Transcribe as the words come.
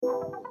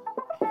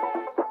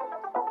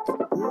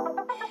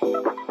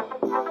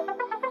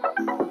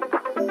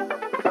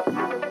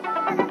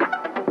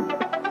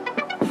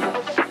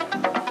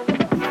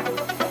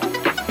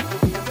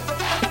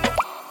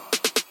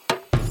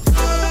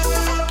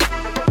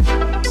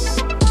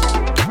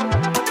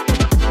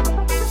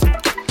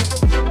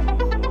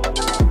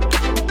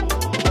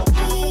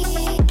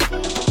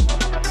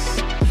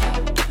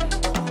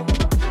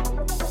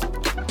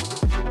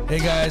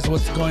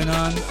what's going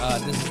on?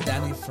 This is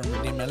Danny from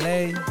Redeem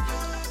LA.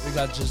 We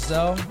got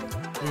Giselle,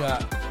 we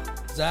got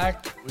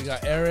Zach, we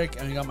got Eric,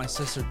 and we got my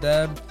sister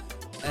Deb.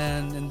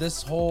 And in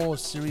this whole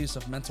series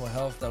of mental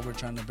health that we're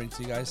trying to bring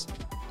to you guys,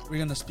 we're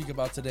going to speak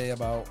about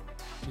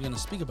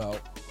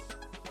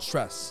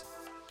stress.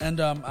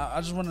 And I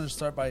just wanted to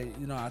start by,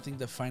 I think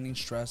defining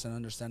stress and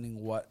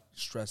understanding what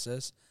stress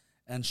is.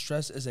 And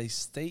stress is a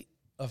state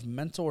of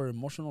mental or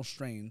emotional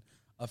strain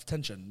of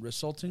tension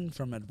resulting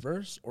from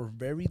adverse or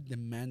very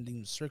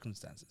demanding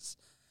circumstances.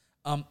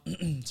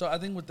 So I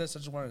think with this, I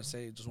just wanted to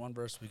say just one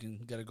verse. We can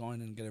get it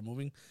going and get it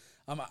moving.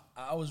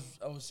 I was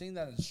saying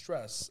that in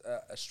stress,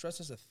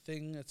 stress is a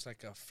thing. It's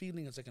like a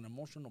feeling. It's like an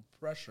emotional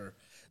pressure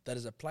that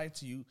is applied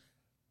to you,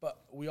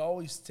 but we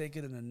always take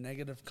it in a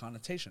negative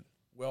connotation.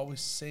 We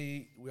always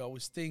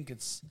think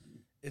it's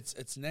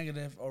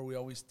negative, or we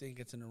always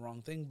think it's in the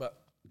wrong thing.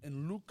 But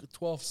in Luke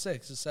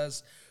 12:6, it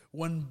says,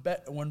 when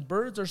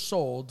birds are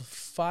sold,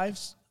 five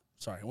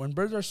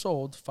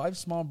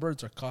small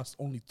birds are cost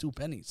only 2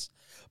 pennies.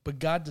 But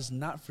God does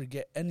not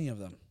forget any of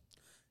them.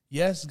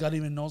 Yes, God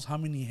even knows how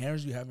many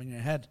hairs you have in your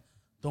head.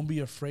 Don't be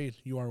afraid.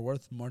 You are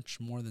worth much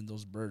more than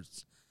those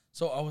birds.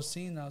 So I was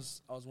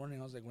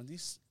wondering, I was like, when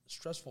these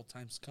stressful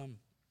times come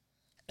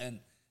and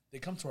they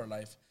come to our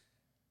life,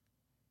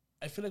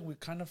 I feel like we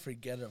kind of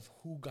forget of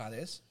who God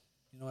is.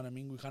 You know what I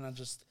mean? We kind of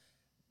just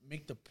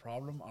make the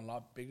problem a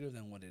lot bigger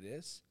than what it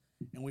is.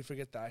 And we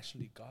forget that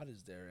actually God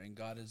is there and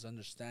God is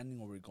understanding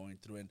what we're going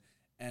through.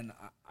 And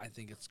I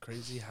think it's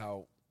crazy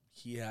how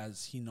he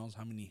knows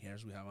how many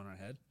hairs we have on our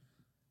head.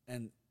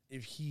 And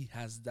if he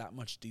has that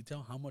much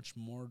detail, how much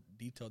more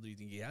detail do you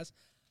think he has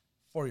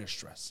for your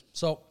stress?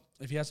 So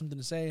if you have something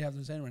to say,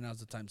 right now is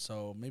the time.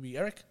 So maybe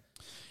Eric?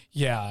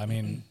 Yeah, I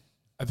mean,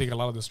 I think a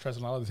lot of the stress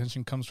and a lot of the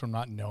tension comes from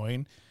not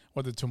knowing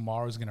what the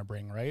tomorrow is going to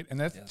bring, right? And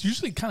that's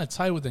usually kind of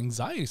tied with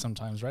anxiety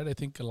sometimes, right? I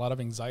think a lot of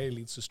anxiety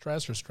leads to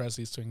stress, or stress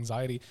leads to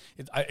anxiety.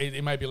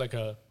 It might be like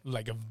a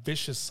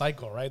vicious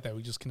cycle, right? That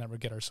we just can never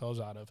get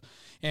ourselves out of.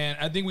 And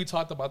I think we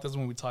talked about this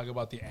when we talk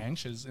about the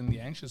anxious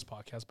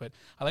podcast, but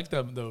I like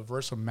the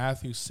verse from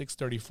Matthew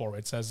 6:34.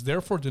 It says,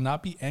 "Therefore do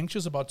not be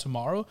anxious about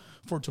tomorrow,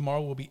 for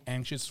tomorrow will be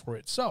anxious for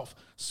itself.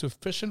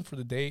 Sufficient for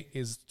the day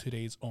is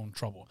today's own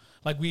trouble."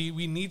 Like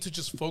we need to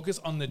just focus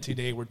on the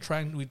today. We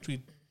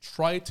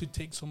try to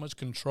take so much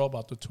control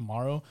about the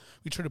tomorrow.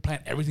 We try to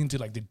plan everything to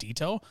like the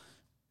detail,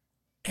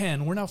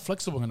 and we're not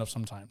flexible enough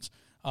sometimes.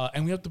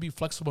 And we have to be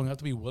flexible, and we have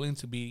to be willing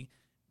to be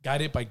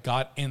guided by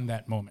God in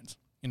that moment,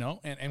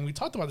 And we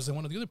talked about this in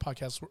one of the other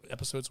podcast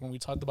episodes when we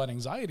talked about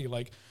anxiety.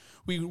 Like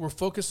we were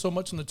focused so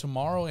much on the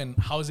tomorrow and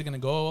how is it going to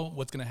go?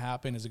 What's going to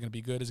happen? Is it going to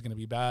be good? Is it going to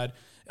be bad?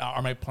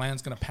 Are my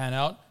plans going to pan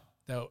out?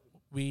 That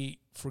we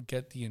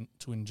forget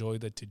to enjoy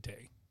the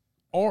today.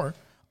 Or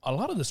a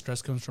lot of the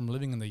stress comes from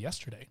living in the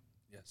yesterday.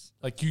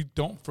 Like you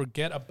don't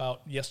forget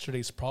about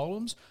yesterday's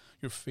problems,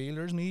 your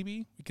failures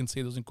maybe, we can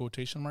say those in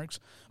quotation marks,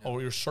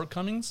 or your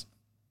shortcomings,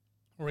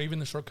 or even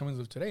the shortcomings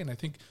of today. And I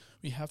think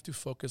we have to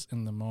focus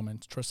in the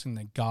moment, trusting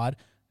that God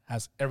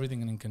has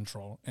everything in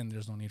control, and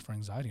there's no need for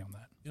anxiety on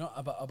that.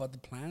 About the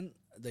plan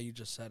that you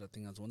just said, I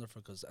think that's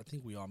wonderful, because I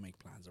think we all make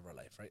plans of our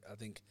life, right? I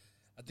think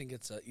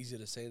it's easy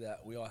to say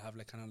that we all have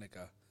like kind of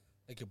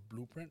like a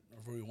blueprint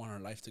of where we want our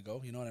life to go.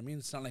 You know what I mean?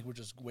 It's not like we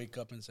just wake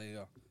up and say,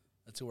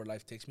 let's see where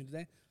life takes me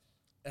today.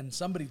 And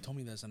somebody told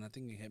me this, and I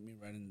think it hit me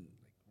right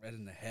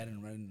in the head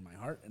and right in my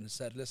heart. And it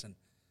said, listen,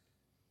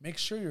 make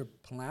sure your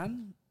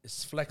plan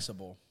is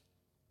flexible,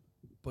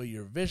 but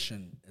your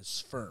vision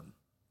is firm.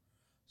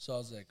 So I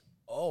was like,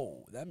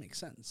 oh, that makes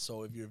sense.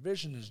 So if your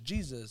vision is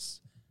Jesus,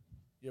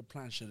 your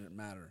plan shouldn't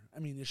matter. I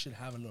mean, you should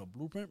have a little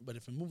blueprint, but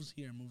if it moves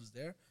here and moves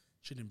there, it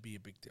shouldn't be a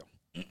big deal.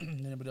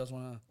 Anybody else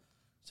want to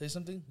say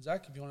something?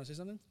 Zach, if you want to say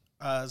something?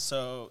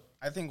 So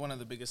I think one of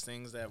the biggest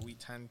things that we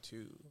tend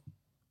to...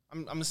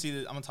 I'm gonna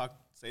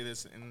say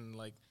this in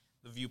like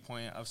the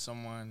viewpoint of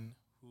someone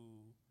who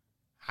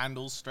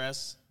handles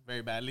stress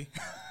very badly.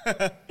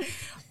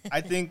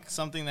 I think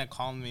something that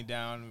calmed me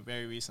down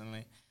very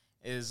recently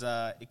is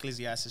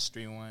Ecclesiastes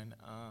 3:1.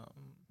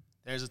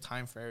 There's a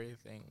time for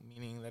everything,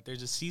 meaning that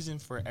there's a season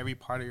for every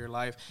part of your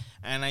life.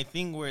 And I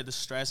think where the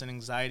stress and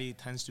anxiety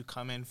tends to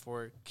come in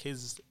for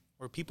kids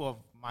or people of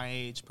my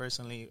age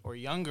personally, or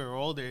younger or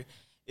older,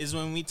 is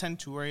when we tend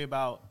to worry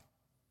about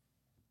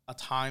a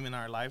time in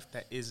our life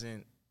that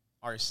isn't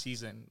our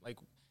season. Like,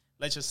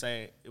 let's just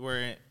say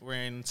we're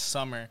in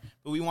summer,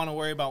 but we want to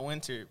worry about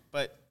winter.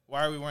 But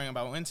why are we worrying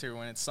about winter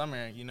when it's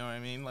summer? You know what I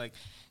mean? Like,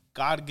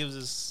 God gives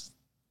us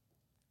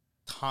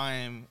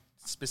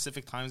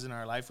specific times in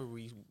our life where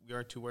we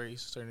are to worry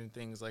certain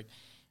things. Like,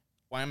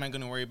 why am I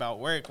going to worry about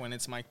work when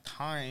it's my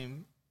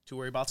time to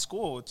worry about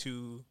school,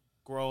 to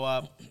grow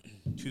up,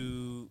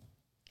 to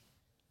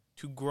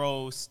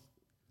grow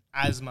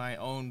as my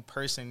own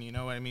person, you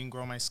know what I mean?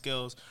 Grow my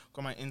skills,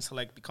 grow my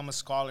intellect, become a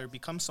scholar,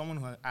 become someone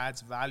who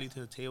adds value to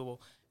the table,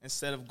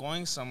 instead of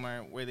going somewhere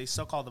where they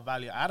suck all the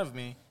value out of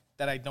me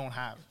that I don't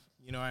have.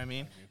 You know what I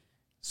mean?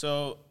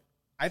 So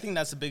I think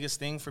that's the biggest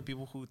thing for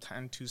people who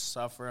tend to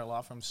suffer a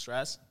lot from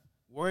stress.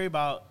 Worry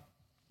about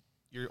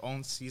your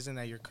own season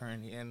that you're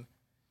currently in,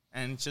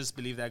 and just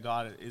believe that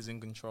God is in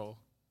control.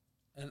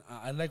 And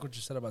I like what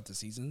you said about the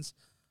seasons.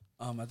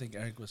 I think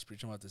Eric was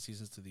preaching about the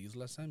seasons to the youth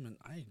last time, and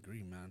I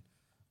agree, man.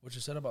 What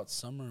you said about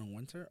summer and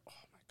winter,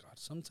 oh my God.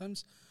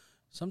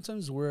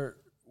 Sometimes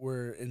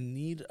we're in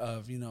need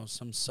of, you know,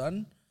 some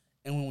sun,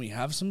 and when we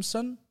have some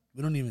sun,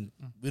 we don't even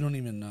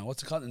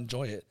what's it called,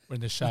 enjoy it. We're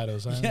in the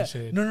shadows, in Yeah. the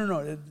shade.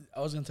 No. I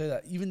was gonna tell you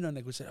that. Even though,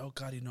 like, we said, oh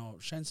God, you know,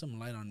 shine some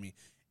light on me,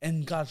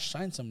 and God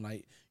shines some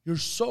light. You're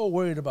so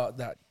worried about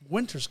that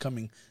winter's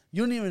coming.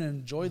 You don't even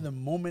enjoy the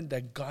moment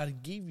that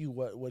God gave you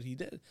what He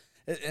did.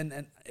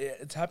 And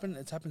it's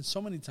happened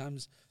so many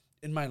times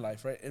in my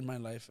life, right? In my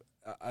life,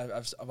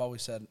 I've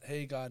always said,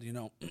 hey God, you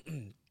know,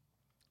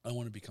 I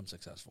want to become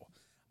successful.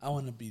 I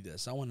want to be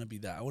this. I want to be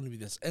that. I want to be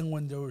this. And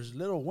when there was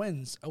little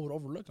wins, I would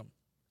overlook them.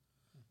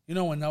 You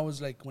know, when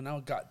I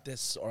got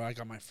this, or I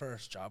got my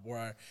first job,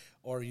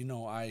 or you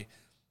know, I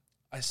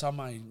saw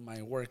my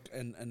work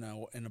in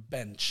a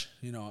bench,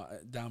 you know,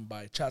 down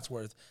by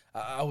Chatsworth.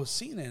 I was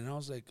seeing it, and I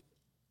was like,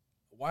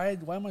 why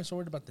am I so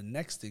worried about the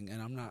next thing,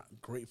 and I'm not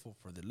grateful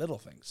for the little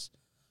things?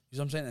 You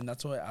know what I'm saying? And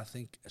that's why I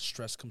think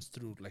stress comes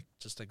through, like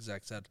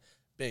Zach said,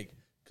 big,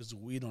 because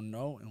we don't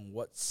know in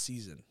what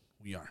season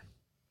we are.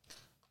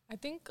 I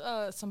think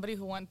somebody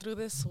who went through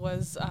this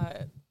was,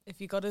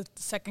 if you go to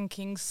 2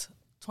 Kings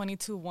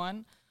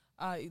 22:1,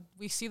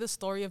 we see the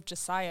story of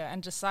Josiah.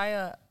 And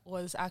Josiah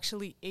was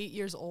actually 8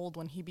 years old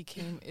when he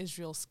became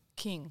Israel's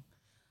king.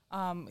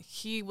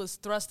 He was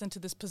thrust into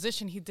this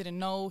position he didn't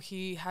know.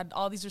 He had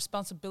all these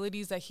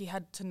responsibilities that he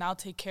had to now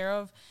take care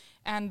of.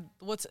 And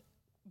what's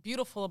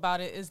beautiful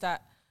about it is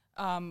that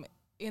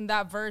in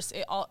that verse,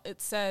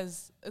 it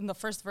says, in the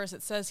first verse,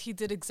 it says he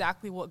did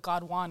exactly what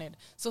God wanted.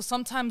 So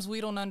sometimes we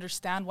don't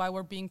understand why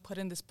we're being put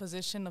in this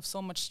position of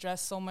so much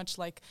stress, so much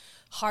like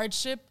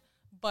hardship,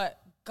 but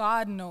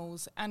God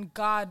knows, and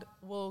God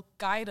will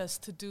guide us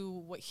to do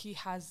what He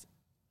has,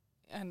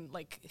 and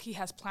like He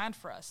has planned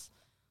for us.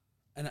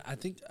 And I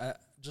think,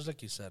 just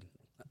like you said,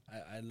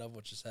 I love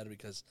what you said,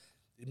 because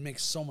it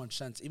makes so much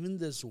sense. Even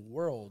this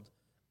world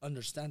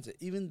understands it.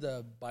 Even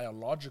the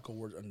biological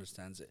world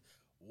understands it.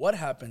 What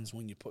happens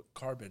when you put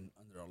carbon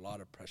under a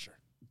lot of pressure?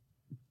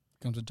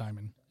 Becomes a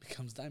diamond.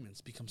 Becomes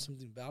diamonds, becomes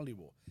something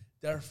valuable.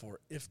 Therefore,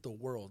 if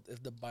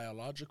the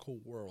biological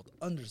world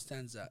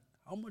understands that,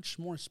 how much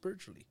more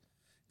spiritually?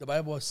 The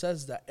Bible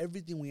says that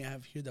everything we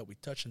have here that we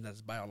touch and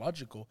that's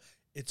biological,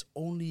 it's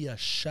only a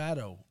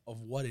shadow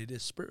of what it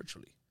is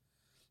spiritually.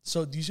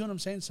 So do you see what I'm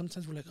saying?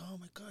 Sometimes we're like, oh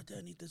my God,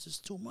 Danny, this is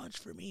too much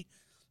for me.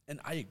 And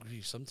I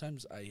agree.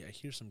 Sometimes I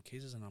hear some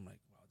cases and I'm like,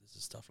 wow, this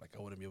is tough. Like,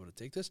 I wouldn't be able to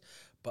take this.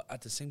 But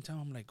at the same time,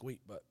 I'm like, wait,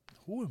 but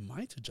who am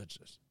I to judge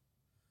this?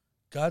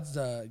 God's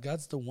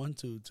the one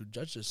to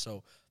judge this.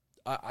 So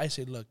I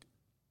say, look,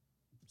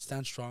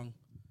 stand strong.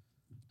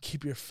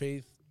 Keep your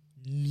faith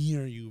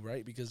near you,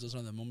 right? Because those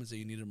are the moments that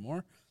you need it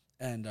more.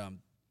 And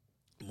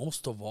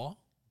most of all,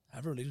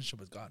 have a relationship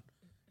with God.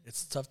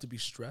 It's tough to be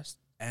stressed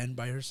and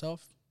by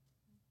yourself,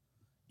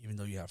 even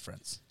though you have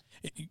friends.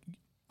 You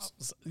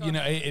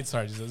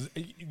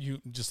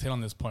just hit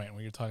on this point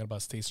when you're talking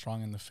about stay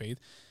strong in the faith.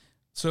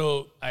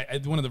 So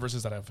one of the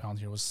verses that I found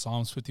here was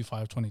Psalms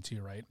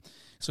 55:22, right?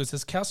 So it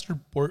says, cast your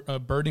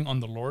burden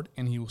on the Lord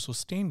and He will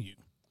sustain you.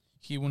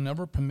 He will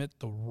never permit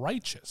the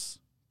righteous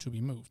to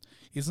be moved.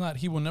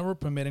 He will never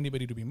permit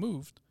anybody to be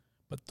moved,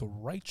 but the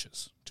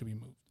righteous to be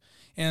moved.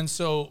 And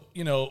so,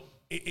 you know,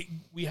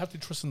 we have to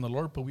trust in the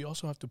Lord, but we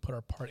also have to put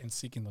our part in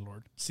seeking the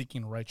Lord,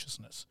 seeking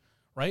righteousness,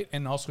 right?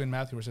 And also in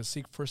Matthew, where it says,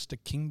 seek first the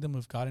kingdom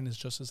of God and His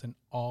justice, and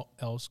all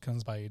else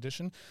comes by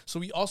addition. So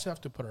we also have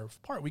to put our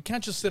part. We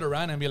can't just sit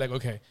around and be like,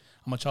 okay,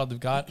 I'm a child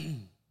of God.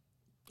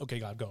 Okay,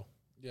 God, go.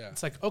 Yeah.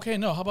 It's like, okay,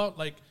 no, how about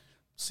like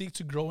seek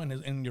to grow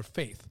in your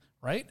faith,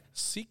 right?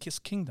 Seek His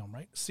kingdom,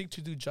 right? Seek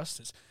to do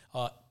justice.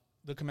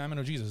 The commandment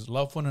of Jesus,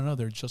 love one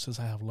another just as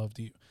I have loved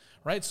you,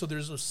 right? So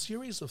there's a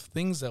series of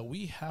things that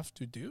we have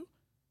to do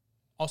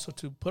also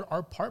to put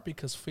our part,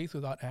 because faith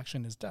without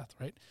action is death,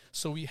 right?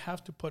 So we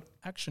have to put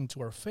action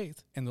to our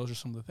faith, and those are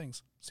some of the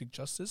things. Seek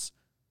justice,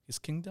 His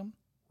kingdom,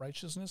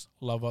 righteousness,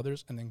 love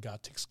others, and then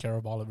God takes care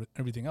of all of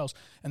everything else.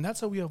 And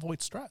that's how we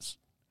avoid stress.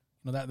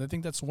 You know, I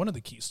think that's one of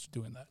the keys to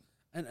doing that.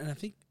 And I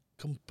think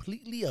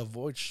completely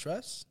avoid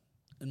stress,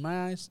 in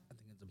my eyes, I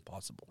think it's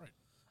impossible. Right.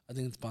 I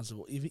think it's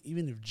possible.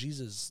 Even if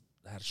Jesus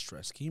had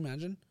stress, can you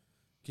imagine?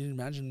 Can you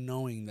imagine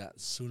knowing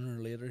that sooner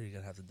or later you're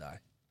going to have to die?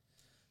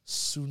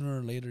 Sooner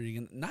or later you're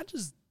going to, not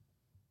just,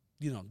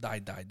 you know, die.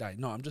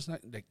 No, I'm just not,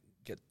 like,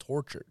 get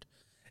tortured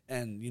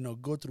and, you know,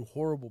 go through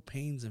horrible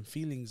pains and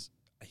feelings.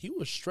 He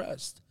was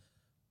stressed,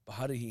 but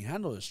how did He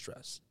handle his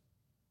stress?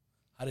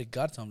 How did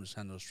God tell him to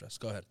handle his stress?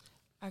 Go ahead.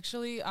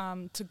 Actually,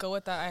 to go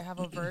with that, I have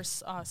a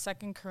verse,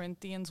 2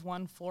 Corinthians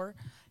 1:4.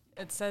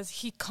 It says,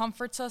 He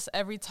comforts us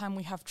every time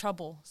we have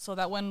trouble, so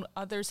that when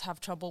others have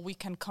trouble, we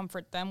can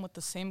comfort them with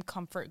the same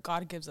comfort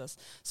God gives us.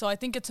 So I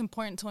think it's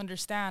important to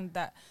understand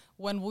that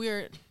when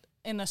we're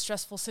in a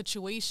stressful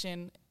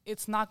situation,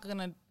 it's not going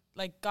to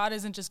like God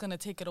isn't just going to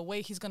take it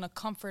away. He's going to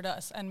comfort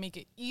us and make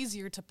it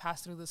easier to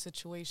pass through the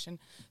situation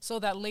so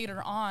that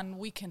later on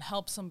we can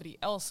help somebody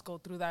else go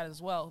through that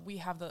as well. We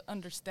have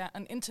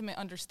an intimate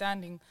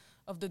understanding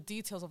of the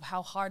details of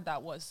how hard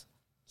that was.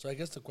 So I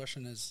guess the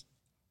question is,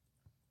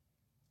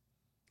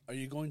 are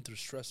you going through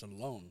stress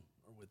alone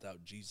or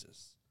without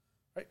Jesus?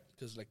 Right?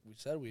 Because like we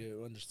said, we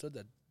understood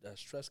that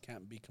stress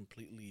can't be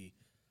completely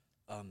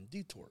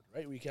detoured,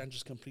 right? We can't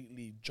just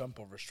completely jump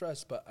over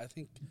stress. But I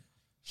think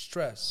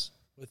stress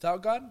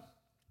without God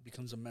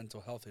becomes a mental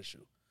health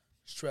issue.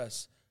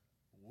 Stress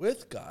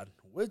with God,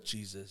 with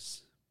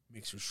Jesus,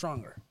 makes you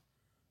stronger.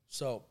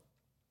 So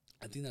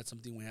I think that's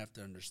something we have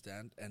to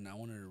understand. And I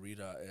wanted to read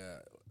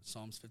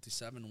Psalms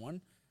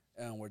 57:1,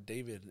 where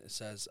David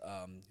says,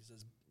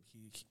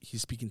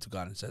 he's speaking to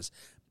God and says,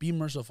 "Be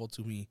merciful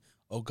to me,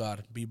 O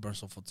God, be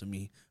merciful to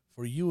me.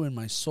 For you and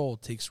my soul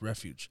takes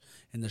refuge.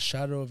 In the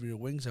shadow of your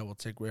wings I will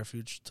take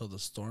refuge till the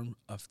storm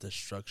of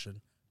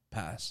destruction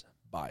pass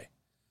by."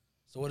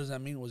 So what does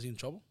that mean? Was he in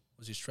trouble?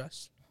 Was he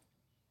stressed?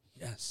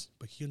 Yes,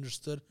 but he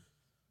understood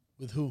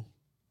with who?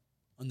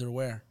 Under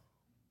where?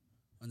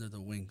 Under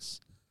the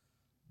wings.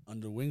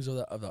 Under wings of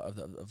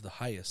the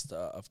highest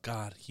of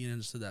God. He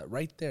understood that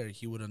right there.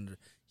 He would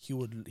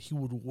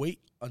wait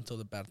until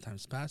the bad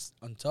times passed,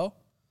 until,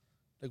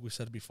 like we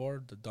said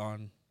before, the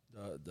dawn,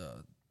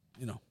 the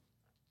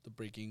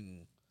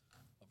breaking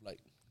of light.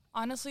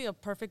 Honestly, a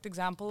perfect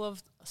example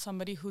of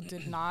somebody who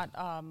did not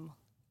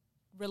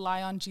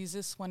rely on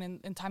Jesus when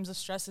in times of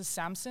stress is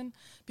Samson,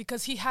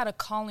 because he had a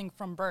calling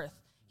from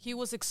birth. He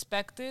was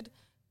expected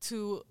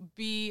to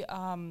be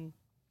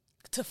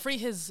to free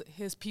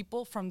his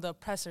people from the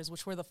oppressors,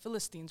 which were the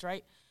Philistines,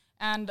 right?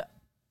 And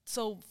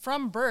so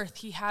from birth,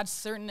 he had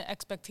certain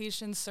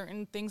expectations,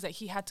 certain things that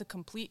he had to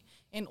complete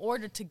in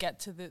order to get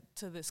to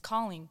this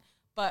calling.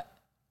 But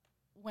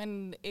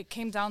when it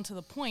came down to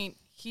the point,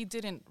 he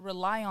didn't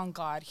rely on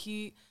God.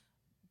 He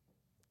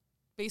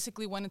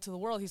basically went into the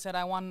world. He said,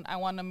 I want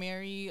to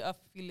marry a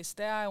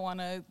Philistia. I want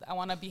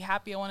to be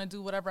happy. I want to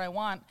do whatever I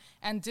want,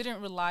 and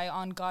didn't rely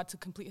on God to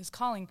complete his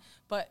calling.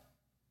 But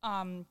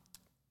on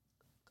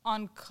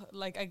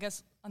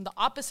the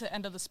opposite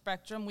end of the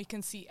spectrum, we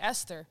can see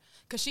Esther,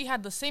 because she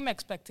had the same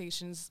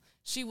expectations.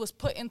 She was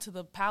put into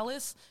the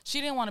palace. She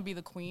didn't want to be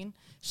the queen.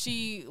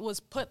 She was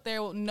put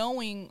there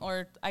knowing,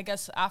 or I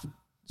guess after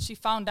she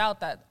found out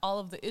that all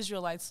of the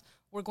Israelites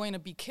were going to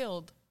be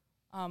killed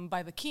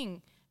by the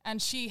king. And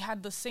she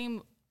had the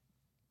same,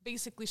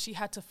 basically she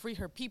had to free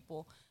her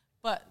people.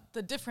 But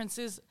the difference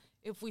is,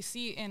 if we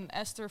see in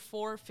Esther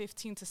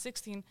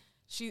 4:15-16,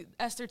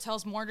 Esther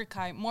tells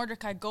Mordecai,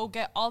 go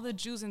get all the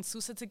Jews in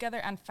Susa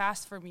together and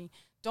fast for me.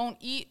 Don't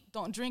eat,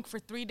 don't drink for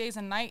 3 days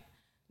and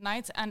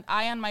nights, and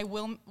I and my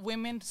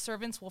women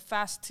servants will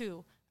fast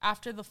too.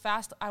 After the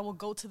fast, I will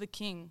go to the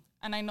king.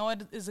 And I know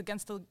it is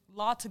against the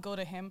law to go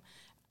to him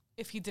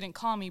if he didn't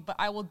call me, but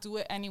I will do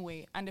it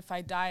anyway. And if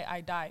I die,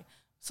 I die.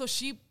 So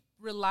she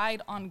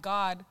relied on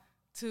God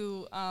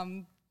to,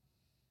 Can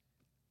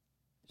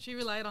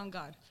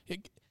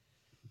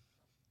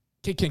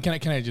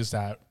I just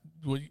add?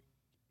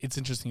 It's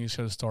interesting you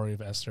share the story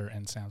of Esther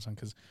and Samson,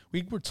 because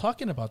we were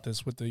talking about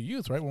this with the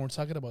youth, right? When we're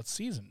talking about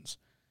seasons.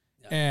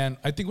 Yeah. And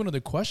I think one of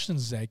the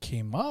questions that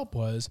came up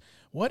was,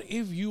 what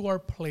if you are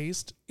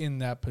placed in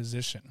that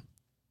position?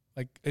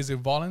 Like, is it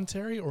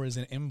voluntary or is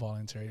it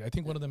involuntary? I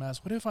think one of them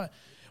asked, what if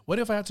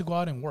I have to go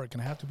out and work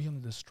and I have to be under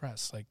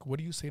distress? Like, what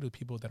do you say to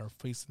people that are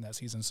faced in that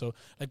season? So,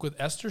 like with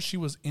Esther, she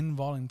was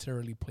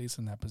involuntarily placed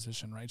in that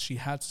position, right? She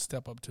had to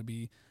step up to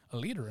be a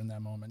leader in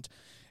that moment.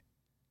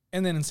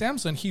 And then in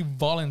Samson, he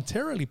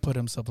voluntarily put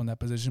himself in that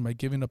position by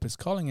giving up his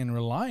calling and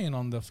relying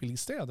on the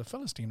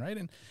Philistine,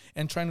 right?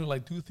 And trying to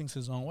like do things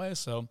his own way.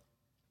 So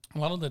a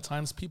lot of the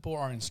times people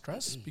are in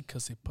stress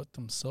because they put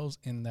themselves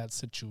in that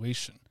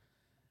situation.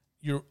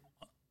 You're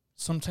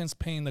sometimes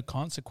paying the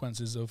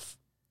consequences of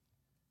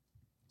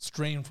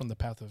straying from the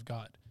path of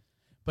God.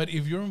 But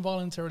if you're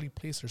involuntarily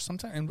placed, or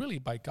sometimes, and really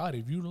by God,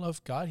 if you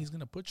love God, he's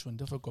going to put you in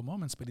difficult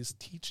moments, but he's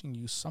teaching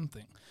you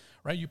something,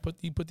 right? You put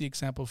the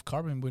example of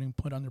carbon being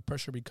put under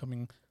pressure,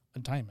 becoming a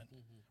diamond,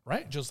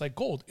 right? Just like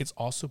gold, it's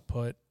also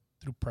put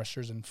through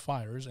pressures and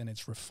fires, and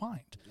it's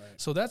refined. Right.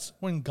 So that's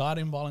when God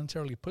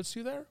involuntarily puts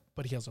you there,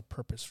 but he has a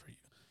purpose for you.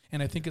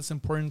 And I think it's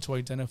important to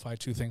identify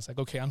two things. Like,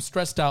 okay, I'm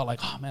stressed out.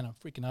 Like, oh, man, I'm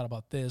freaking out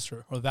about this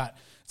or that.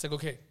 It's like,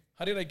 okay,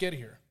 how did I get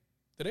here?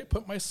 Did I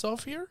put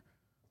myself here?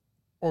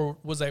 Or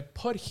was I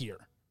put here?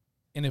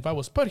 And if I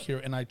was put here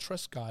and I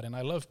trust God and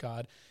I love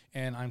God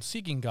and I'm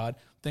seeking God,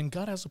 then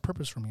God has a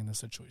purpose for me in this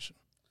situation.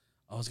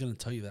 I was going to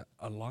tell you that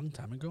a long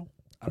time ago.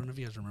 I don't know if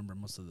you guys remember,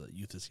 most of the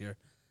youth is here.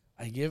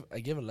 I gave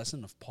a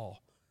lesson of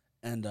Paul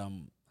and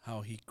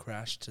how he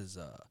crashed his...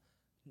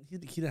 He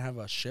didn't have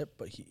a ship,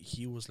 but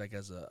he was like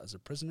as a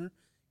prisoner,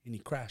 and he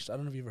crashed. I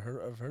don't know if you've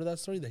ever heard of that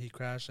story, that he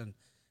crashed and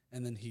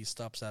then he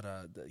stops at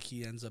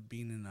he ends up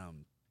being in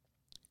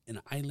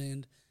an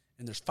island,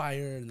 and there's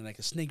fire, and then like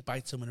a snake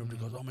bites him, and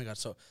everybody goes, "Oh my God!"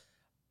 So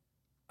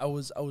I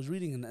was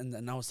reading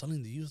and I was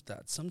telling the youth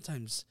that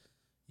sometimes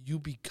you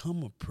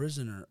become a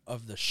prisoner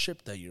of the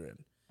ship that you're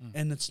in.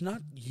 And it's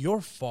not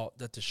your fault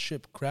that the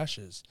ship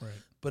crashes, Right.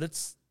 but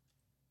it's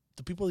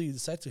the people you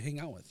decide to hang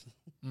out with.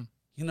 Mm.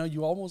 You know,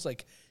 you almost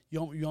like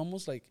you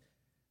almost like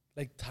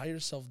tie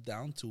yourself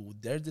down to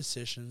their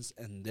decisions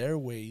and their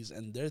ways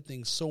and their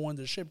things. So when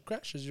the ship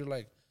crashes, you're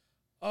like,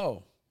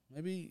 oh,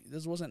 maybe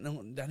this wasn't.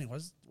 No, Danny,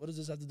 what does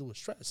this have to do with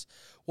stress?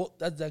 Well,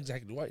 that's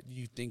exactly why. Do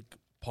you think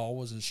Paul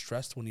wasn't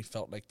stressed when he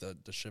felt like the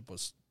ship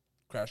was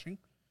crashing?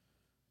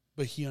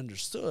 But he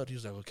understood. He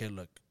was like, okay,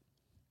 look,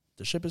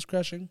 the ship is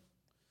crashing.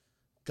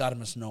 God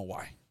must know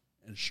why.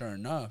 And sure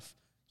enough,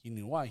 he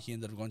knew why. He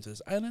ended up going to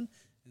this island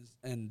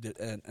and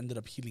ended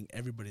up healing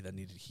everybody that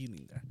needed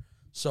healing there.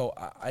 So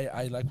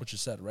I like what you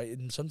said, right?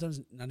 And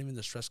sometimes not even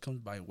the stress comes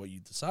by what you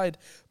decide,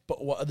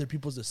 but what other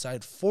people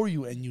decide for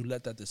you, and you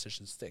let that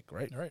decision stick,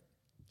 right? Right.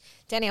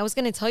 Danny, I was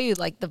going to tell you,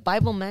 like, the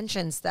Bible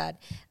mentions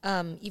that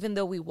even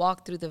though we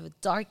walk through the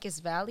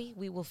darkest valley,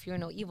 we will fear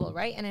no evil,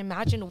 right? And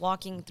imagine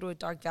walking through a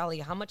dark valley.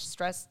 How much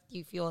stress do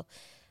you feel?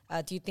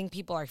 Do you think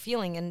people are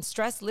feeling? And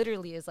stress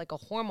literally is like a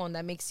hormone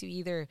that makes you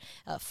either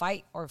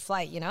fight or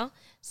flight, you know?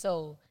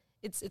 So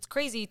it's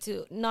crazy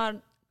to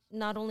not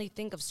only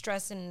think of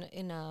stress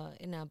in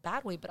a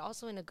bad way, but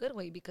also in a good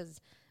way,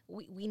 because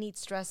we need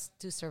stress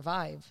to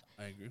survive.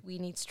 I agree. We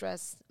need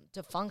stress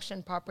to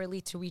function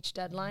properly, to reach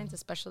deadlines,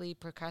 especially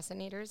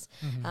procrastinators.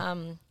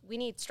 We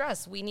need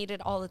stress. We need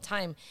it all the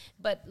time.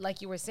 But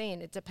like you were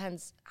saying, it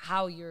depends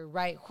who you're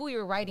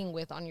riding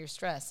with on your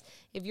stress.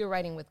 If you're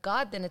riding with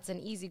God, then it's an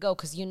easy go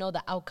because you know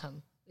the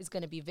outcome is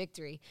going to be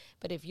victory.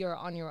 But if you're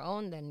on your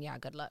own, then yeah,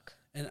 good luck.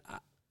 And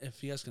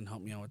if you guys can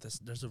help me out with this,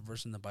 there's a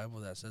verse in the Bible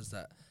that says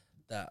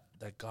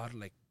that God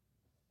like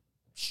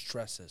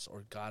stresses,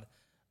 or God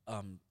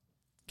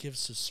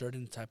gives a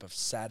certain type of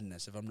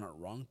sadness, if I'm not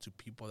wrong, to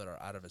people that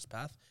are out of his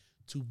path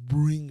to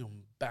bring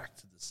them back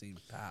to the same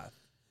path.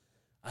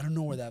 I don't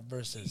know where that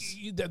verse is.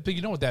 But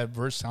you know what that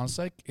verse sounds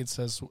like? It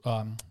says,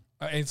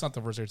 it's not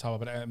the verse you're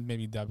talking about, but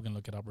maybe Deb can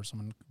look it up or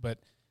someone. But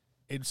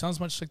it sounds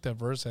much like that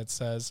verse that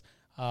says,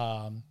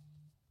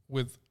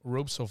 with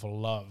ropes of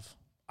love,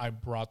 I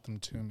brought them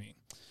to me.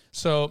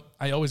 So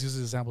I always use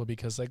this example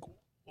because, like,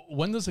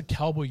 when does a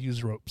cowboy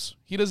use ropes?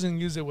 He doesn't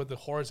use it with the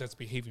horse that's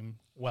behaving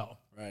well.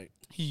 Right.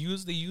 They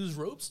use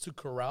ropes to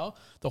corral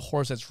the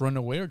horse that's run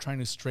away or trying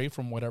to stray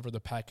from whatever the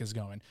pack is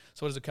going.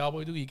 So what does the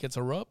cowboy do? He gets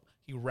a rope,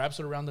 he wraps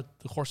it around the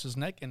horse's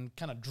neck and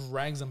kind of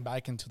drags them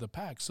back into the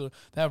pack. So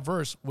that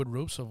verse, with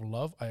ropes of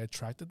love, I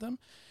attracted them.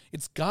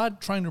 It's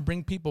God trying to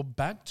bring people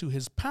back to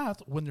his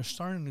path when they're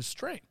starting to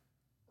stray,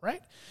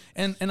 right?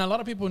 And a lot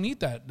of people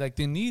need that. Like,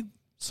 they need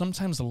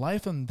sometimes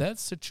life and death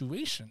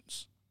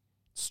situations,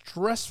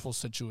 stressful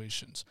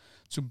situations,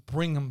 to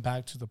bring them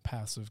back to the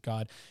paths of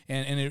God.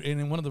 And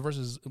in one of the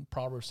verses,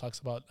 Proverbs talks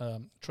about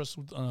trust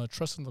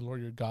in the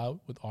Lord your God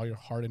with all your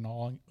heart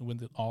and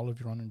with all of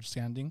your own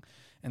understanding,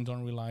 and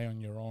don't rely on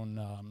your own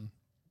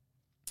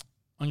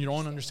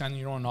understanding,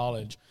 your own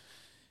knowledge.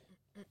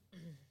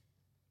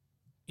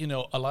 You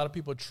know, a lot of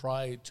people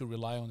try to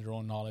rely on their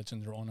own knowledge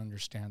and their own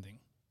understanding,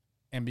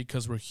 and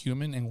because we're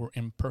human and we're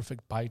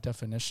imperfect by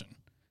definition,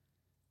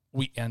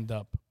 we end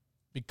up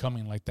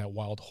becoming like that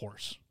wild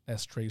horse that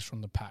strays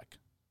from the pack,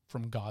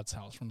 from God's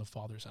house, from the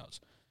Father's house.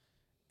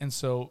 And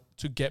so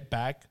to get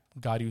back,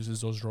 God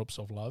uses those ropes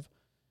of love.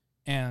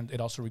 And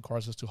it also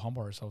requires us to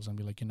humble ourselves and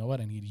be like, you know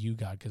what, I need you,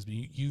 God, because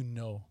you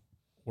know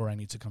where I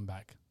need to come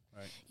back.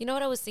 Right. You know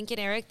what I was thinking,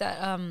 Eric? That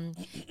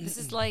this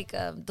is like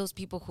those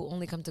people who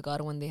only come to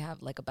God when they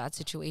have like a bad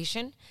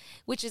situation,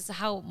 which is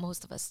how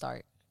most of us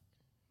start.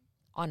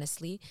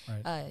 Honestly,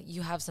 Right.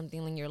 You have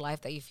something in your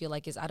life that you feel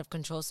like is out of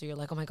control. So you're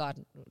like, oh my God,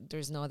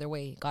 there's no other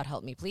way. God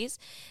help me, please.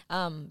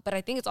 But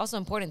I think it's also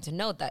important to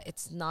note that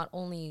it's not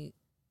only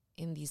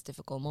in these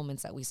difficult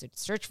moments that we should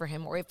search for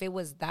him, or if it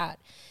was that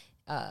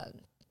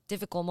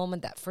difficult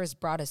moment that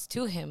first brought us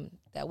to him,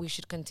 that we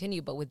should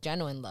continue, but with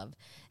genuine love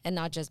and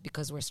not just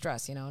because we're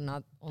stressed, you know,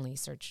 not only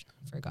search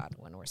for God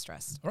when we're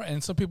stressed. All right.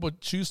 And some people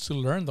choose to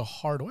learn the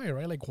hard way,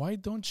 right? Like, why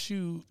don't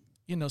you,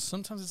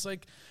 sometimes it's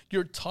like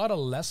you're taught a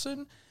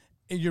lesson.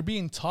 You're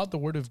being taught the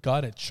word of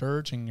God at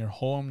church, in your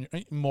home,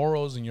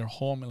 morals in your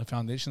home, and the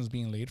foundations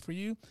being laid for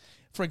you.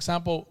 For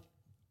example,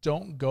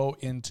 don't go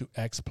into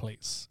X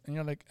place. And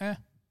you're like,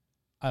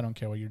 I don't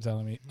care what you're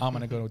telling me. I'm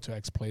going to go to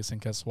X place. And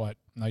guess what?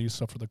 Now you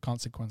suffer the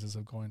consequences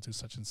of going to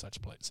such and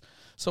such place.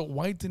 So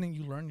why didn't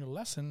you learn your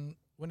lesson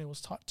when it was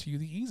taught to you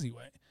the easy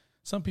way?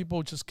 Some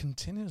people just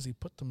continuously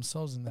put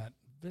themselves in that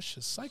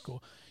vicious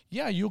cycle.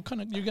 Yeah, you're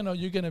gonna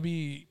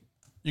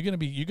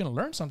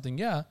learn something.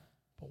 Yeah,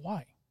 but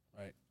why?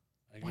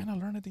 Why not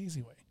learn it the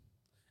easy way?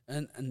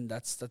 And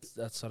that's what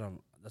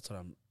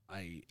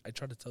I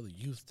try to tell the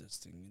youth this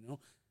thing,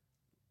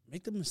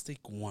 make the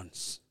mistake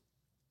once,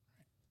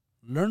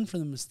 learn from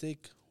the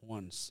mistake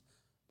once.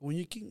 But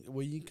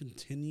when you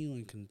continue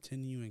and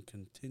continue and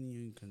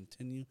continue and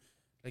continue,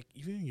 like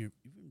even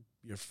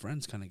your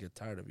friends kind of get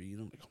tired of it.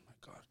 Like, oh my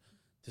God,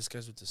 this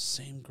guy's with the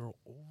same girl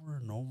over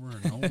and over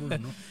and over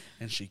and over,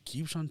 and she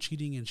keeps on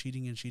cheating and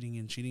cheating and cheating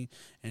and cheating,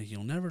 and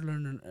he'll never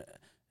learn.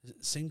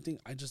 Same thing.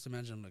 I just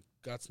imagine like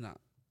God's not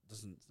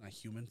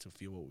human to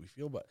feel what we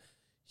feel, but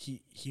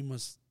he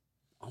must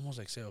almost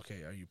like say,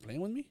 okay, are you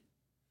playing with me?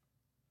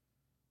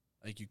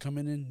 Like you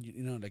coming in,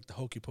 you know, like the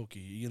hokey pokey.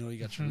 You know, you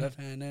got your left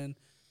hand in,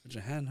 with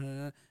your hand,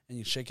 and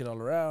you shake it all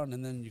around,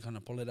 and then you kind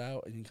of pull it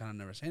out, and you kind of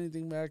never say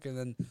anything back,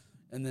 and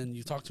then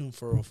you talk to him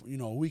for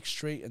a week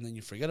straight, and then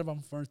you forget about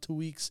him for 2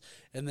 weeks,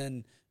 and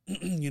then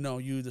you know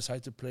you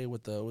decide to play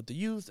with the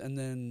youth, and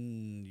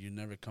then you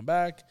never come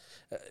back.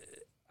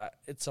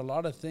 It's a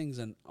lot of things,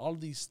 and all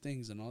these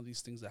things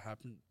that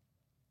happen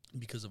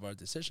because of our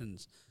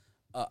decisions.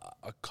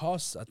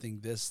 Cause I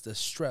think this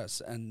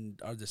stress and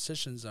our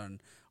decisions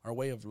on our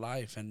way of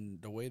life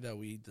and the way that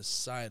we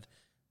decide.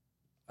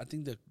 I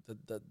think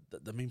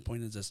the main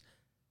point is this: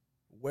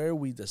 where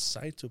we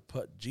decide to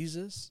put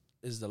Jesus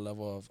is the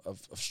level of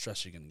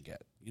stress you're gonna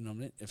get. You know what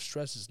I mean? If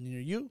stress is near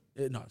you,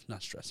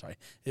 not stress. Sorry.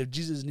 If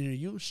Jesus is near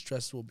you,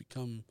 stress will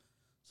become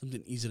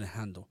something easy to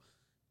handle.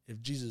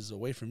 If Jesus is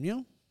away from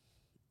you,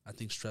 I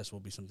think stress will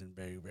be something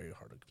very, very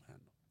hard to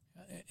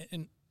handle.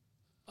 And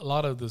a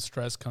lot of the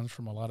stress comes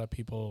from a lot of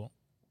people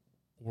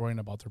worrying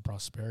about their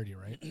prosperity,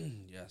 right?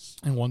 Yes.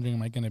 And wondering,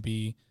 am I going to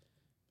be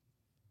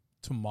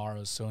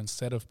tomorrow? So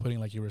instead of putting,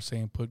 like you were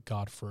saying, put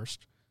God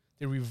first,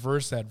 they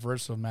reverse that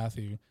verse of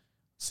Matthew: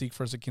 seek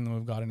first the kingdom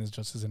of God and his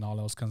justice, and all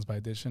else comes by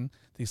addition.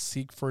 They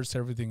seek first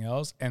everything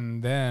else,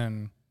 and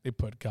then they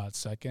put God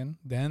second.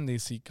 Then they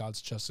seek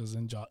God's justice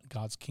and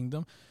God's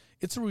kingdom.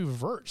 It's a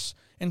reverse.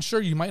 And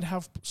sure, you might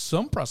have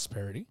some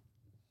prosperity,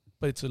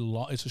 but it's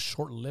a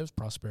short-lived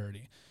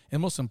prosperity.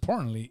 And most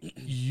importantly,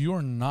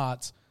 you're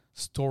not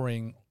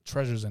storing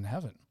treasures in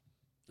heaven.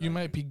 You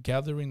might be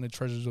gathering the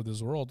treasures of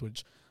this world,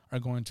 which are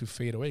going to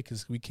fade away,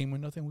 because we came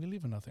with nothing, we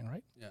leave with nothing,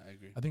 right? Yeah, I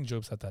agree. I think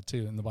Job said that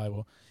too in the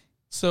Bible.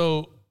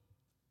 So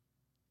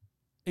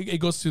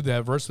it goes to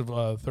that verse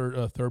of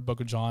third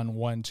book of John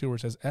 1:2, where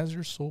it says, as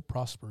your soul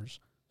prospers,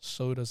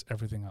 so does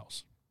everything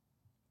else.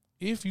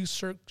 If you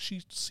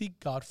seek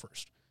God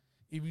first,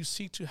 if you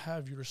seek to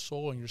have your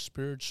soul and your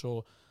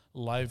spiritual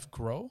life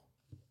grow,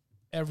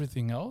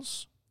 everything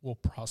else will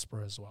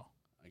prosper as well.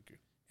 I agree.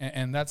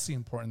 And that's the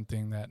important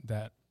thing,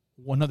 that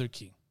one other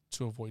key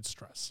to avoid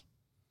stress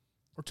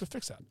or to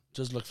fix that.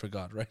 Just look for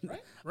God, right?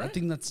 I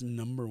think that's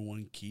number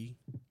one key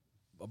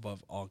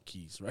above all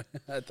keys, right?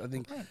 I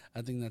think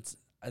that's,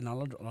 and a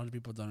lot of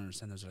people don't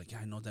understand this. They're like, yeah,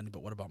 I know, Danny,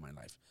 but what about my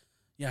life?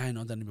 Yeah, I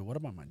know, Danny, but what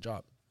about my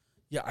job?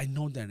 Yeah, I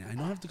know, Danny. I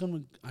know I have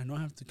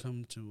to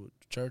come to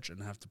church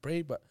and I have to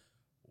pray, but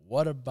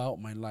what about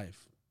my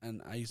life?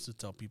 And I used to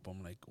tell people,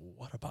 I'm like,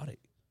 what about it?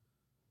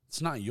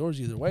 It's not yours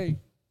either way.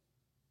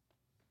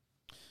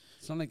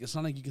 It's not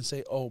like you can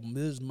say, oh,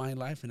 this is my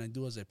life and I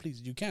do as I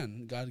please. You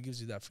can. God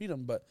gives you that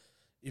freedom, but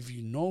if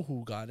you know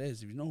who God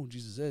is, if you know who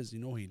Jesus is,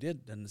 you know what he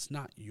did, then it's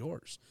not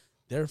yours.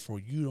 Therefore,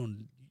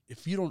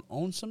 if you don't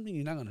own something,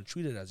 you're not going to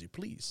treat it as you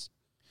please.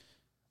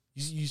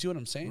 You see what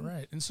I'm saying?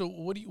 Right. And so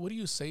what do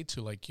you say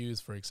to, like,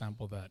 youth, for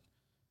example, that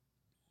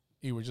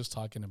you were just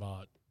talking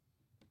about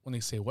when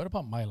they say, what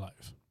about my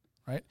life?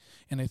 Right?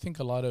 And I think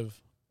a lot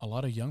of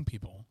young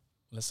people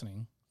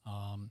listening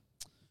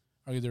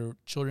are either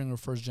children of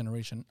first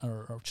generation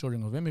or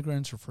children of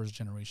immigrants or first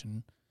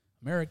generation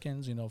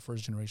Americans,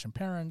 first generation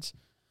parents,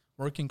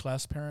 working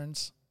class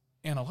parents.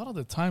 And a lot of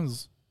the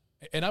times,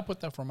 and I put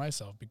that for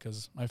myself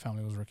because my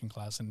family was working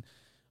class. And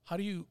how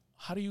do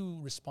you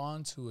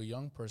respond to a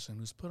young person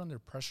who's put under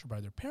pressure by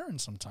their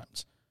parents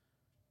sometimes?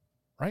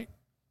 Right?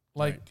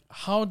 Like, right.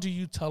 How do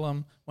you tell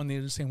them when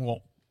they're saying,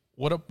 well,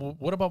 what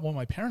about what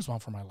my parents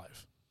want for my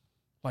life?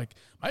 Like,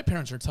 my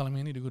parents are telling me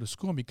I need to go to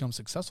school and become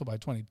successful by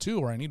 22,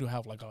 or I need to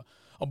have like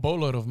a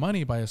boatload of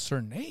money by a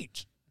certain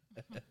age.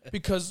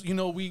 Because,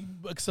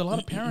 because a lot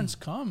of parents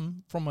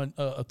come from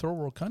a third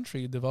world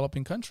country,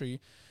 developing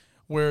country,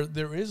 where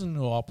there is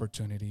no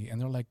opportunity.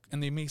 And they're like,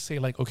 and they may say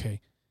like,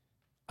 okay,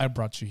 I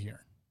brought you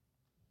here.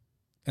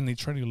 And they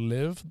try to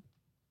live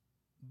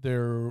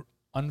their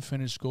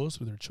unfinished goals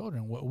with their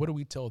children. What do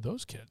we tell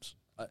those kids?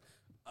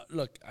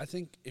 Look, I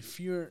think if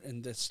you're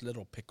in this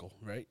little pickle,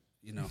 right?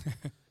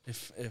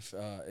 If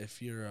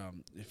you're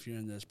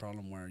in this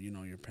problem where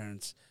your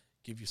parents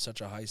give you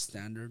such a high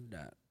standard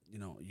that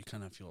you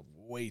kind of feel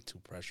way too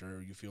pressure,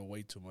 or you feel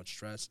way too much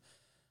stress,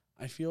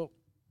 I feel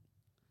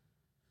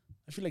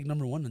like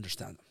number one,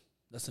 understand them.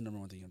 That's the number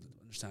one thing, you have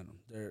to understand them.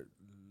 They're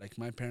like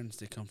my parents.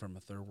 They come from a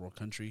third world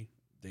country.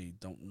 They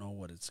don't know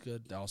what it's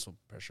good. They also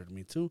pressured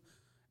me too,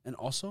 and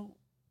also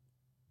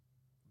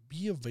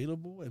be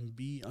available and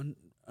be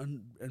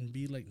and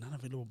be like not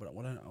available. But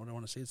what I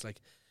want to say is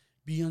like,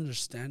 be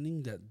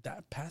understanding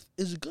that path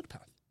is a good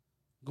path.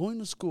 Going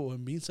to school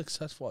and being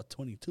successful at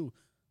 22,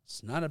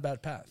 it's not a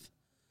bad path.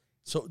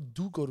 So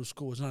do go to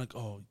school. It's not like,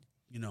 oh,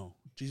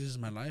 Jesus is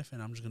my life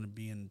and I'm just going to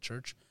be in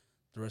church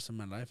the rest of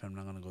my life and I'm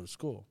not going to go to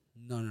school.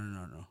 No.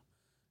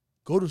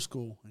 Go to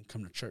school and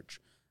come to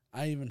church.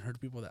 I've even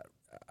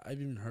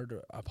heard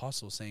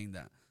apostles saying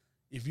that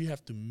if you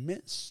have to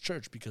miss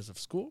church because of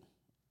school,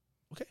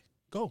 okay,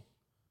 go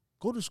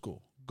to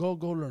school. Go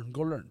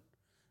learn.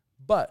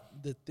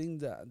 But the thing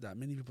that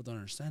many people don't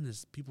understand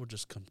is people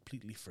just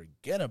completely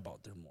forget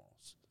about their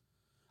morals.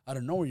 out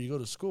of nowhere, you go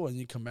to school and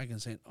you come back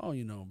and say, oh,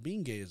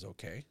 being gay is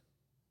okay.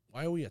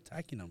 Why are we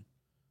attacking them?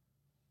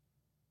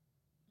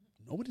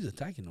 Nobody's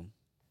attacking them.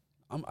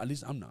 At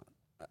least I'm not.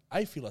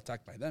 I feel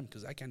attacked by them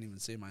because I can't even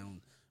say my own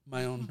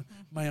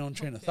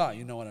train of thought.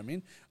 You know what I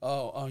mean? I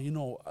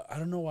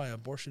don't know why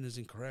abortion is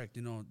incorrect.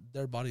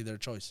 Their body, their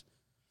choice.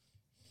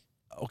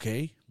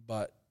 Okay,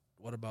 but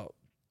what about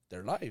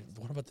their life?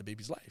 What about the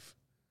baby's life?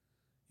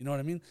 You know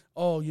what I mean?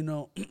 Oh,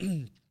 the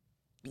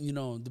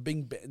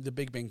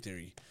Big Bang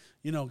Theory.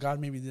 God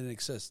maybe didn't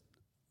exist.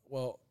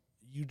 Well,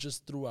 you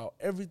just threw out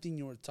everything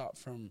you were taught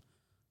from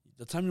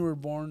the time you were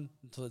born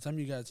until the time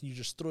you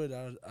just threw it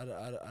out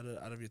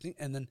of your thing,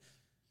 and then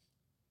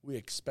we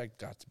expect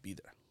God to be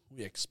there.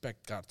 We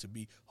expect God to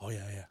be, oh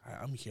yeah,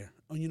 I'm here.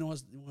 Oh, you know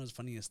what's one of the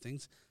funniest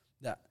things?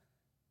 That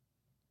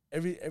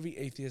every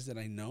atheist that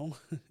I know,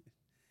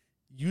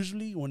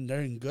 usually when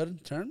they're in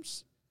good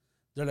terms,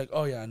 they're like,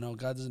 oh yeah, no,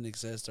 God doesn't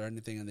exist or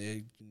anything, and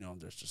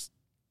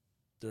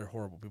they're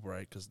horrible people,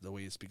 right? Because the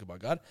way you speak about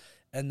God,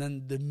 and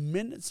then the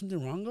minute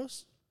something wrong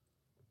goes,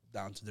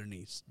 down to their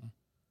knees.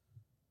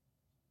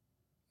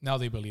 Now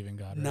they believe in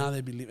God. Right? Now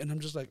they believe, and I'm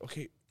just like,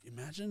 okay,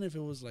 imagine if it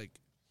was like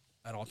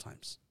at all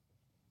times.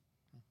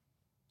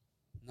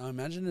 Now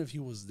imagine if he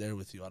was there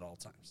with you at all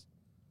times.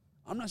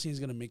 I'm not saying he's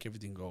gonna make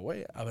everything go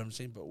away. I'm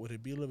saying, but would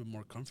it be a little bit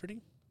more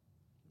comforting?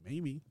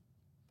 Maybe.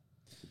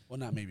 Well,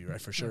 not maybe,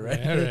 right? For sure,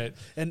 right? Right.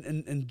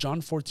 And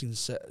John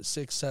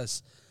 14:6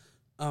 says,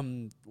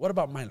 what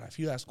about my life?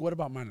 You ask, what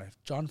about my life?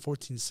 John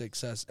 14:6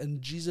 says, and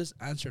Jesus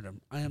answered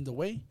him, I am the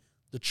way,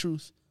 the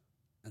truth,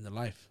 and the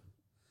life.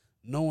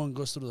 No one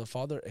goes through the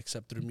Father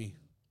except through me.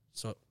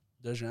 So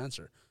there's your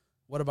answer.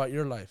 What about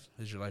your life?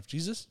 Is your life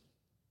Jesus?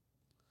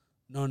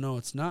 No,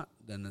 it's not.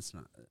 Then it's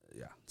not.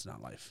 It's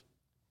not life.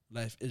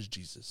 Life is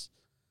Jesus.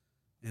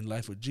 And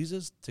life with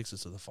Jesus takes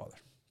us to the Father.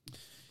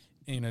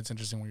 And, it's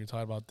interesting when you're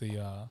talking about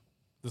the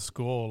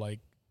school, like,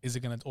 is it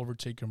going to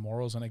overtake your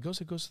morals? And it goes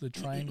to the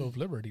triangle of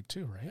liberty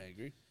too, right? I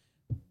agree.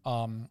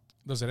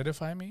 Does it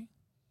edify me?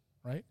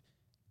 Right?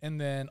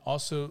 And then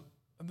also,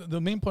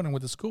 the main point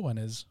with the school one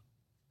is,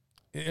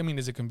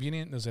 is it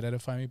convenient? Does it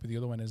edify me? But the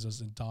other one is,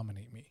 does it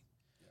dominate me?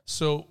 Yeah.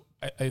 So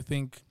I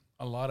think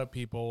a lot of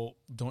people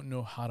don't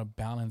know how to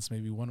balance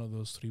maybe one of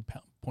those 3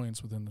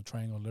 points within the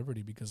triangle of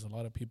liberty, because a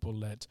lot of people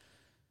let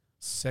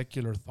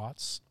secular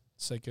thoughts,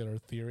 secular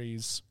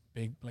theories,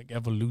 big like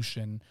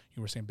evolution,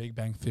 you were saying Big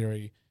Bang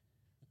Theory,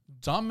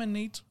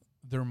 dominate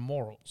their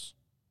morals.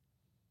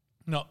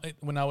 No,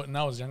 when I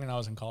was younger and I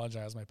was in college,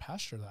 I asked my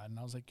pastor that, and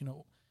I was like,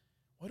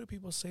 why do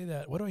people say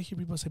that? Why do I hear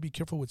people say be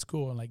careful with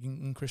school and like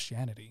in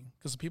Christianity?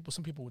 Because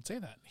some people would say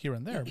that here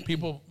and there.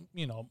 People,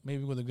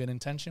 maybe with a good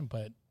intention,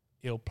 but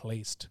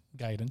ill-placed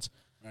guidance.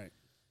 Right.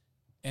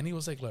 And he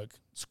was like, look,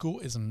 school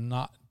is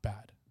not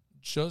bad.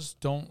 Just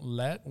don't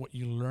let what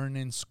you learn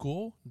in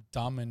school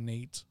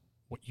dominate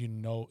what you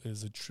know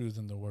is the truth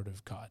in the Word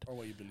of God. Or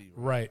what you believe.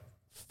 Right.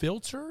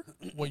 Filter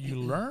what you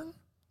learn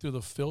through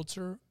the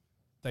filter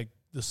like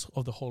this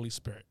of the Holy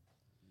Spirit.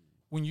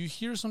 When you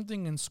hear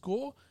something in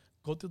school,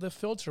 go through the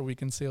filter, we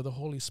can say, of the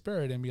Holy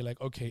Spirit, and be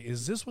like, okay,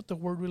 is this what the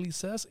Word really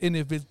says? And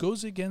if it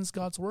goes against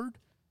God's Word,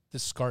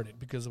 discard it,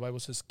 because the Bible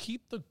says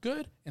keep the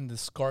good and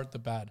discard the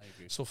bad.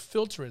 So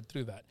filter it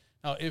through that.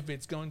 Now, if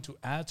it's going to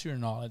add to your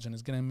knowledge and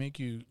it's going to make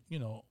you,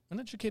 an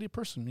educated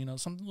person,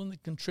 something like a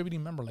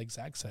contributing member, like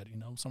Zach said,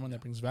 someone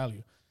that brings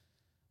value,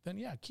 then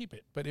yeah, keep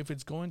it. But if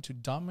it's going to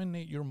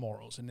dominate your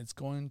morals and it's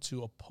going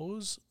to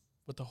oppose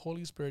what the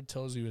Holy Spirit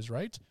tells you is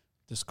right,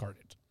 discard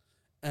it.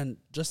 And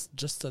just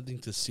something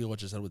to seal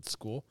what you said with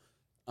school,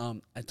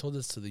 I told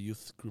this to the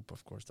youth group,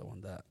 of course, the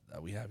one that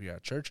we have here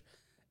at church,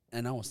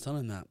 and I was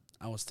telling that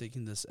I was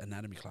taking this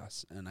anatomy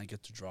class, and I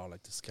get to draw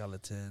like the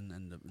skeleton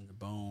and the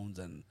bones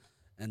and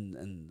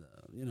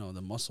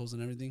the muscles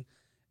and everything.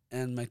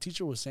 And my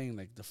teacher was saying,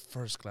 like, the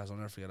first class, I'll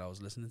never forget, I was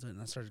listening to it,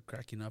 and I started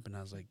cracking up, and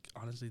I was like,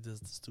 honestly, this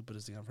is the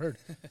stupidest thing I've heard.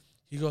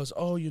 He goes,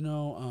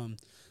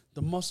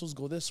 the muscles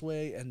go this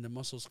way, and the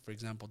muscles, for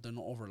example, they don't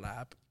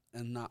overlap,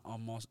 and not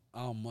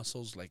all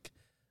muscles, like,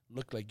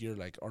 look like you're,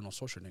 like, Arnold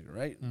Schwarzenegger,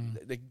 right?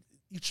 Like,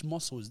 each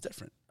muscle is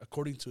different,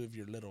 according to if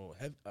you're little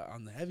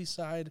on the heavy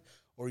side,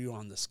 or you're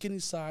on the skinny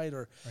side,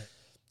 or... Right.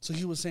 So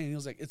he was saying, he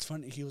was like, it's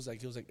funny, he was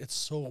like, it's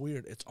so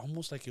weird. It's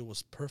almost like it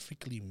was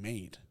perfectly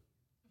made.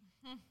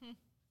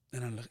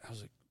 And I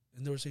was like,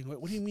 and they were saying,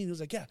 what do you mean? He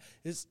was like, yeah,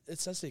 it's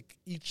just like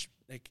each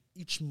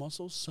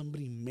muscle,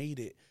 somebody made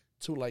it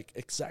to like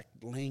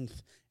exact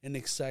length and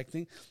exact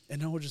thing.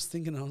 And I was just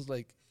thinking, I was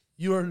like,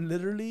 you are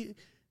literally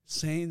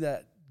saying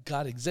that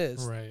God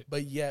exists, right?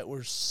 But yet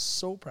we're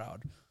so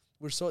proud.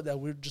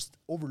 We're just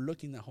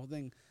overlooking that whole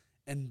thing.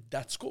 And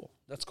that's cool.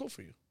 That's cool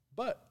for you.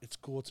 But it's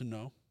cool to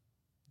know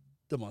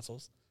the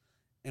muscles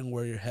and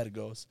where your head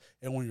goes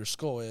and where your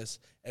skull is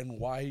and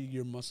why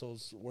your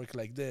muscles work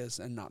like this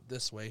and not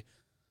this way.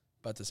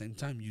 But at the same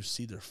time, you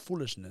see their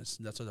foolishness.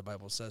 And that's what the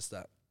Bible says,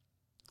 that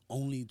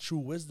only true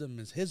wisdom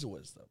is his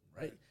wisdom,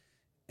 right?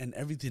 And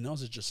everything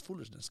else is just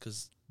foolishness,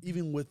 because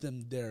even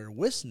within their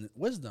wisdom,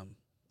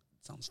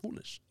 it sounds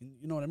foolish.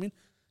 You know what I mean?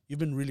 You've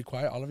been really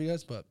quiet, all of you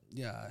guys, but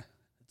yeah,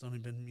 It's only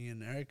been me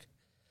and Eric.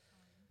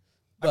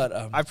 But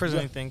I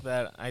personally think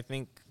that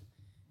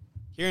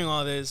hearing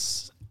all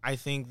this, I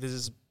think this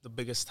is the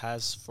biggest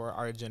test for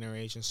our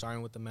generation,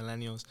 starting with the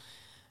millennials.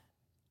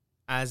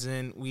 As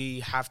in,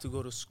 we have to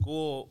go to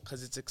school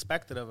because it's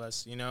expected of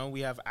us. You know, we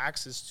have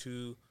access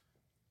to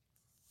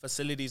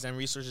facilities and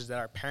resources that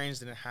our parents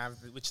didn't have,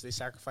 which they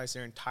sacrificed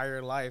their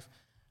entire life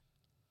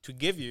to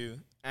give you.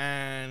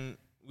 And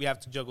we have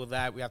to juggle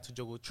that. We have to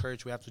juggle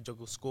church. We have to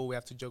juggle school. We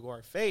have to juggle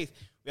our faith.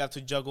 We have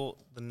to juggle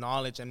the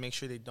knowledge and make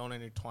sure they don't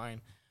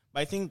intertwine. But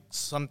I think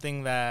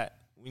something that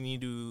we need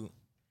to,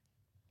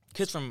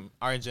 kids from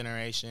our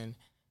generation,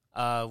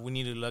 we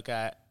need to look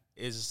at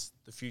is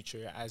the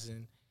future. As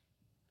in,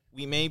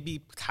 we may be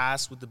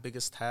tasked with the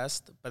biggest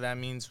test, but that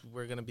means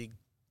we're going to be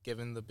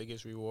given the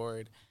biggest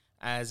reward.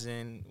 As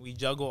in, we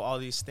juggle all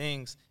these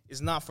things.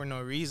 It's not for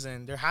no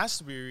reason. There has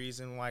to be a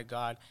reason why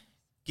God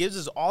gives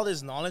us all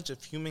this knowledge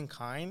of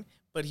humankind,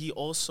 but he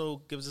also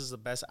gives us the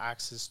best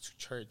access to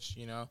church,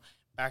 you know.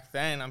 Back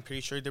then, I'm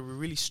pretty sure they were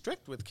really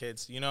strict with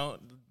kids, you know.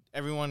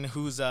 Everyone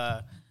who's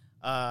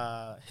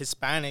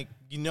Hispanic,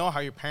 you know how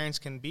your parents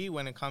can be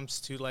when it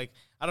comes to, like,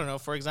 I don't know,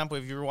 for example,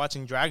 if you were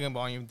watching Dragon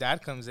Ball and your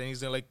dad comes in,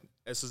 he's like,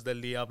 "Eso es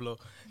del diablo."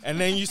 And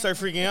then you start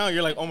freaking out.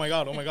 You're like, "Oh my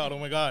God, oh my God, oh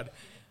my God."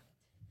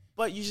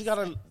 But you just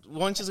gotta,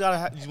 one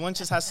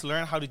just has to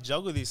learn how to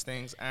juggle these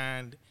things.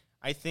 And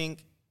I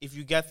think if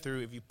you get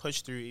through, if you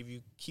push through, if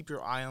you keep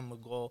your eye on the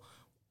goal,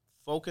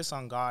 focus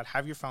on God,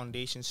 have your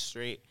foundation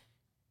straight,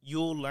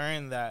 you'll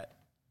learn that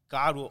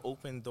God will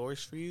open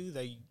doors for you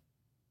that you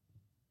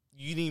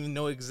didn't even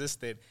know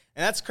existed.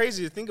 And that's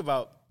crazy to think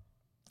about,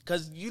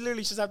 because you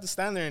literally just have to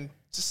stand there and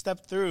just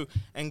step through,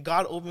 and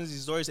God opens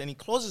these doors and he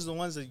closes the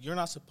ones that you're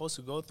not supposed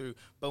to go through.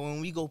 But when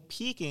we go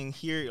peeking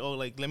here, oh,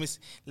 like, let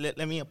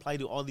me apply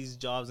to all these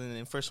jobs, and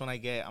then first one I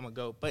get, I'm gonna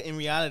go. But in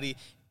reality,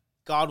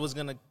 God was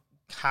gonna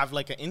have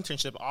like an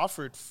internship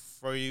offered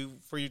for you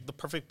the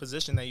perfect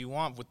position that you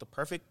want, with the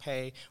perfect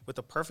pay, with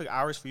the perfect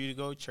hours for you to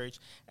go to church.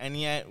 And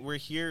yet we're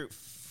here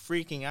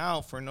freaking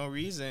out for no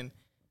reason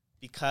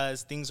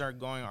because things aren't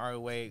going our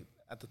way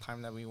at the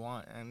time that we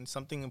want. And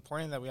something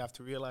important that we have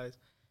to realize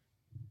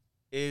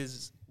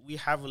is we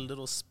have a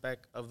little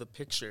speck of the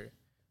picture,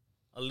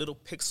 a little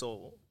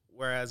pixel,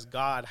 whereas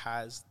God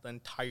has the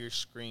entire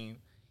screen.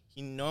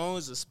 He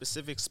knows a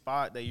specific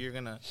spot that you're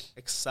going to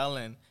excel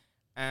in.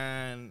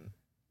 And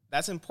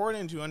that's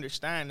important to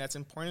understand. That's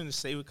important to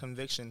say with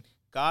conviction.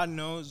 God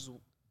knows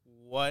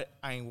what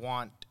I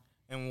want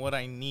and what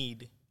I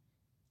need,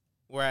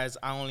 whereas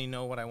I only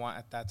know what I want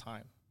at that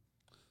time.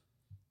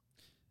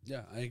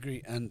 Yeah, I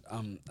agree. And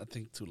I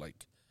think to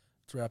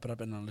wrap it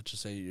up, and I'll let you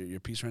say your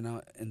piece right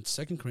now. In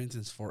 2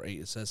 Corinthians 4:8,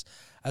 it says,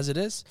 "As it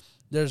is,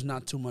 there's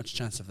not too much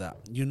chance of that.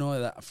 You know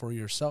that for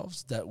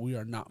yourselves that we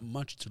are not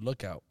much to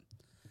look out.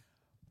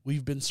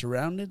 We've been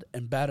surrounded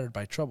and battered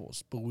by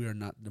troubles, but we are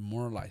not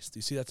demoralized."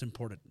 You see, that's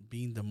important,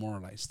 being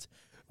demoralized.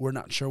 We're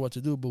not sure what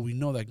to do, but we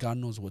know that God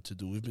knows what to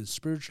do. We've been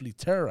spiritually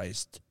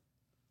terrorized,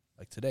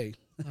 like today,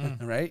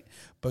 right?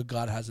 But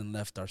God hasn't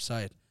left our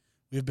side.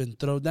 We've been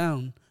thrown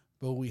down,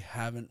 but we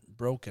haven't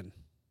broken.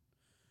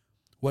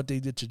 What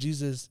they did to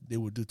Jesus, they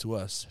would do to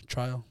us.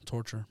 Trial,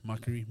 torture,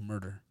 mockery,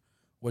 murder.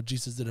 What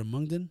Jesus did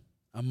among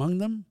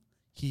them,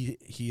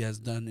 he has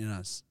done in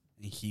us,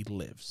 and he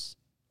lives.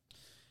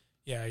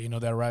 Yeah, you know,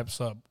 that wraps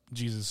up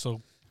Jesus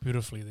so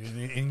beautifully.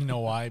 And you know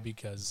why?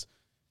 Because,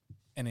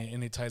 and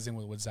it ties in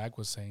with what Zach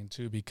was saying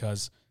too,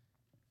 because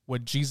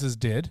what Jesus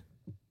did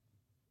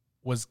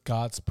was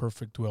God's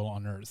perfect will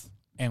on earth.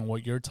 And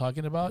what you're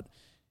talking about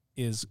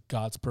is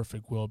God's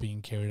perfect will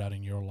being carried out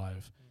in your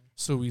life.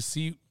 So we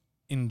see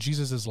in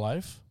Jesus'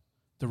 life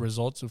the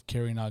results of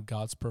carrying out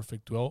God's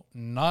perfect will,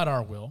 not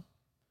our will,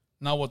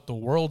 not what the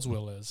world's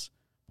will is,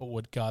 but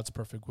what God's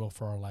perfect will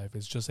for our life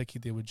is, just like he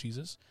did with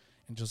Jesus.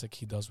 And just like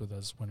he does with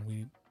us when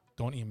we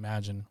don't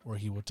imagine where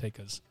he will take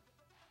us.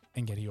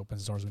 And yet he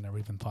opens doors we never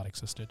even thought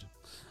existed.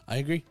 I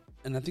agree.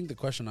 And I think the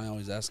question I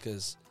always ask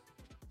is,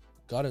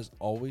 God is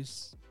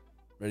always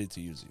ready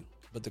to use you.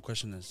 But the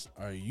question is,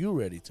 are you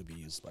ready to be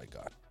used by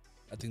God?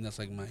 I think that's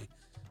like my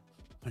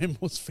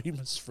most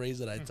famous phrase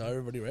that I tell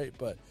everybody, right?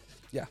 But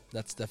yeah,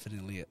 that's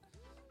definitely it.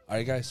 All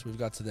right, guys, we've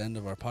got to the end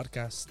of our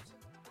podcast.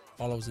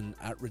 Follow us in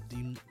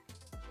 @RedeemLA.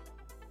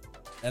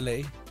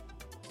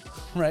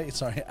 Right,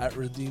 sorry,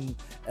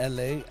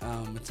 @RedeemLA.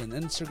 It's on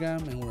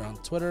Instagram and we're on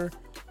Twitter.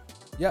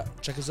 Yeah,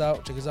 check us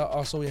out.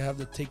 Also, we have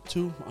the Take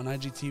 2 on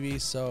IGTV.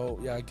 So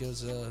yeah, give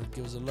us a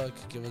look,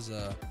 give us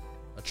a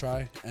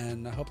try,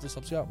 and I hope this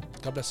helps you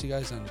out. God bless you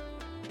guys, and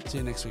see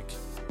you next week.